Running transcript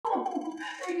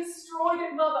They destroyed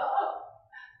it, Mother.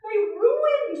 They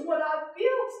ruined what I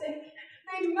built.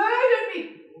 They murdered me.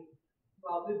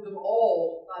 Well, lived them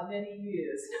all by many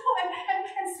years. No,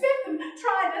 and spent them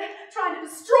trying to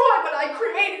destroy what I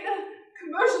created.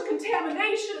 Commercial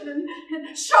contamination and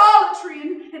charlatry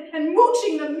and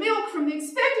mooching the milk from the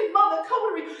expected mother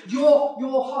coterie.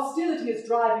 Your hostility is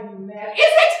driving you mad. Is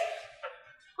it?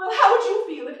 Well, how would you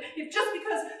feel if just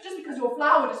because your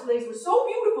flower displays were so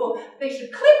beautiful, they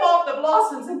should clip off the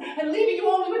blossoms and leaving you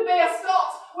only with bare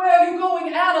stalks? Where are you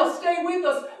going, Anna? Stay with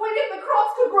us. When if the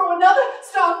crops could grow another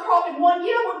stalk crop in 1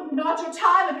 year, would not your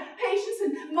time and patience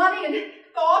and money and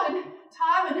thought and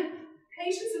time and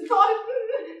patience and thought and...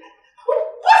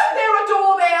 Wasn't there a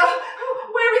door there?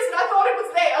 Where is it? I thought it was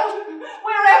there.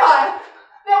 Where am I?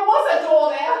 There was a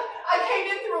door there. I came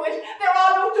in through it. There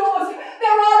are no doors.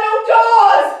 There are no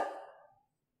doors!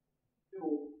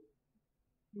 No.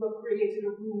 You have created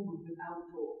a room without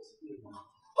doors.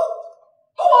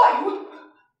 Who are you?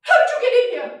 How did you get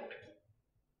in here?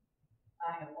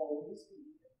 I have always been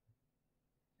here.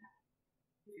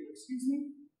 If you'll excuse me,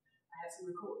 I have some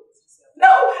recordings to sell.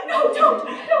 No, don't!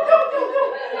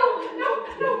 No!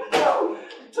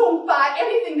 Don't buy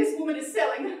anything this woman is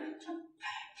selling.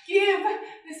 Give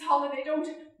this holiday. Don't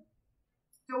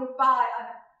buy.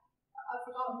 I've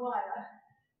forgotten why.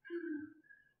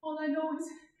 All I know is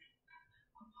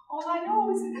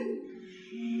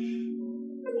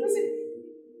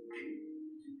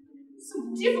it's so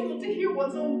difficult to hear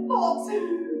one's own thoughts. I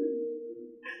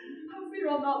fear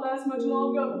I'll not last much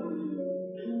longer.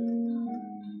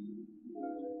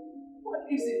 What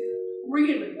is it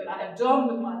really that I have done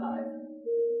with my life?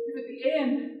 If at the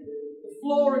end, the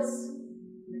florists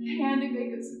and the candy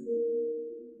makers,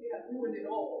 they have ruined it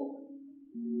all.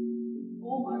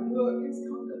 All my work has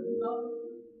come to nothing.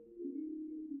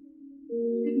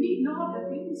 It need not have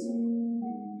been so.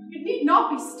 It need not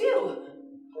be still.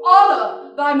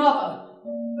 Honor thy mother,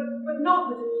 but not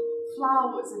with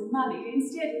flowers and money.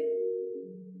 Instead,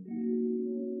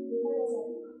 where was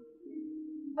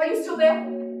I? Are you still there?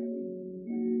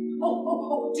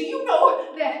 Oh, do you know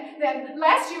that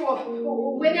last year,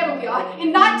 or whenever we are,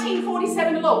 in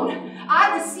 1947 alone,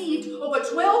 I received over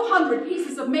 1,200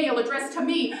 pieces of mail addressed to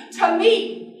me,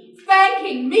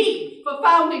 thanking me for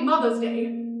founding Mother's Day,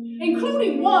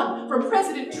 including one from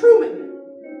President Truman.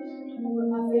 But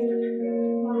my favorite,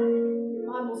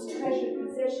 my most treasured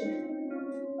possession,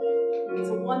 it's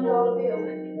a $1 bill.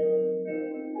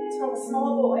 It's from a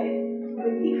small boy.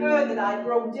 When he heard that I'd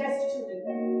grown destitute and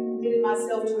committed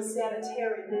myself to a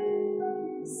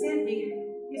sanitarium, he sent me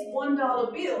his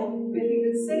 $1 bill that he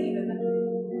could save,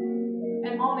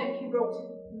 and on it he wrote,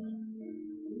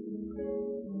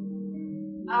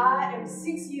 I am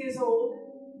 6 years old,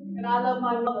 and I love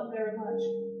my mother very much.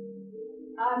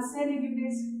 I'm sending you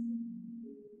this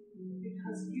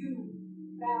because you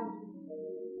found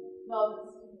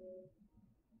Mother's Day.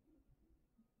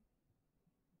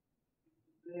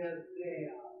 There they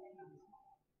are.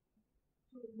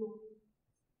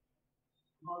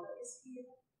 Mother is here.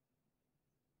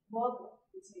 Mother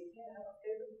will take care of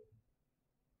everything.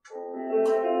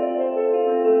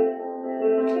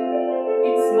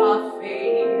 It's my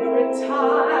favorite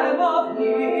time of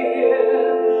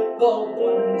year, the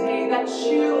one day that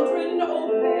children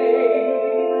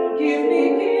obey, give me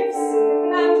gifts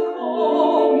and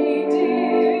call me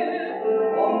dear,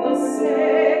 on the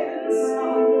second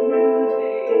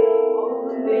Sunday of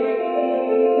May.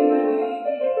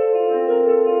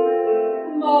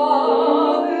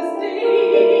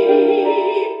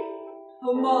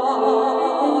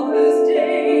 Mother's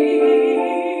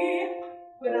Day,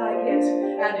 when I get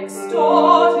an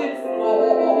extorted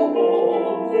floral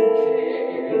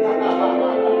bouquet.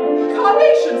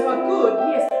 Carnations are good,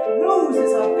 yes.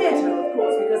 Roses are better, of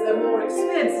course, because they're more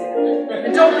expensive.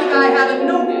 And don't think I haven't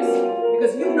noticed,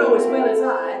 because you know as well as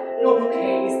I, your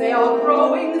bouquets, they are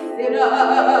growing thinner.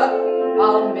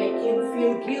 I'll make you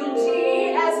feel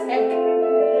guilty as heck.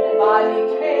 Buy me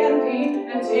candy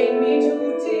and take me to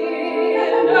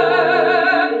dinner,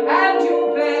 and you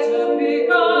better pick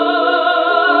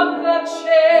up the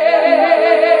check.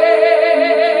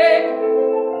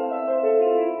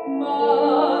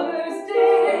 Mother's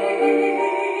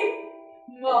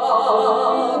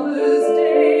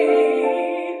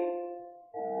Day,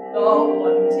 the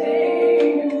one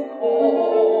day you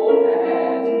call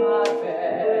at my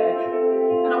beck.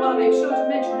 And I want to make sure to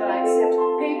mention that I accept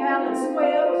PayPal and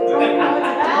Square.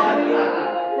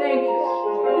 Thank you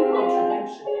for your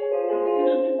contribution.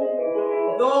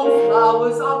 Though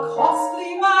flowers are costly,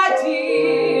 my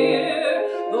dear,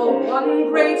 the one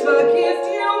greater gift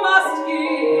you must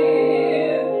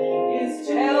give is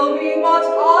tell me what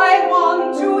I want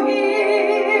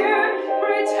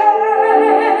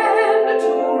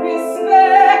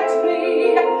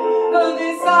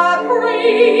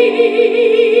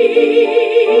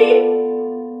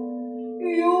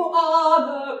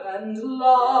and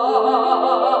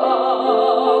love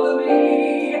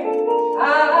me.